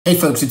Hey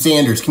folks, it's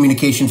Anders,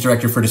 Communications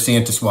Director for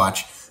DeSantis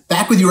Watch,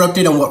 back with your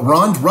update on what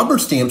Ron's rubber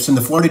stamps in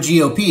the Florida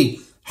GOP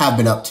have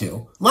been up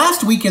to.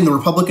 Last weekend, the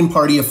Republican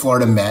Party of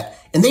Florida met,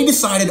 and they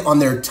decided on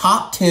their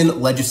top 10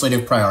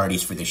 legislative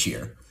priorities for this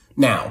year.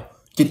 Now,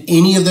 did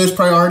any of those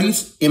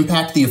priorities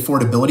impact the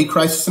affordability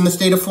crisis in the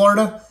state of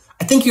Florida?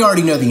 I think you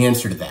already know the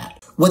answer to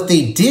that. What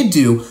they did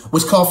do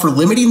was call for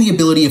limiting the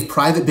ability of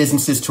private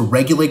businesses to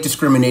regulate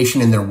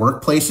discrimination in their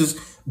workplaces,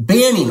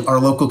 banning our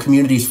local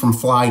communities from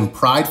flying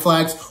pride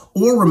flags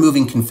or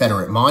removing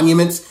Confederate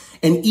monuments,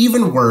 and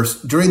even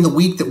worse, during the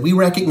week that we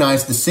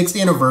recognize the 6th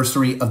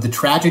anniversary of the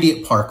tragedy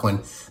at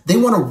Parkland, they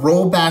want to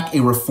roll back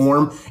a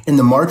reform in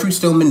the Marjory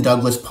Stoneman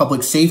Douglas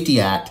Public Safety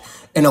Act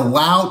and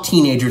allow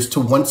teenagers to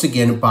once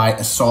again buy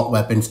assault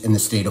weapons in the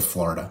state of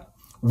Florida.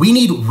 We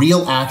need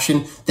real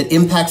action that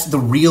impacts the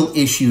real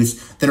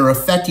issues that are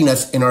affecting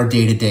us in our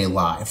day-to-day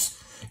lives.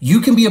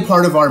 You can be a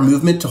part of our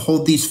movement to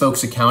hold these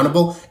folks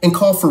accountable and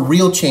call for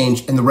real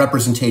change and the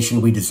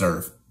representation we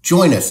deserve.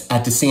 Join us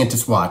at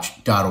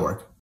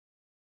DeSantisWatch.org.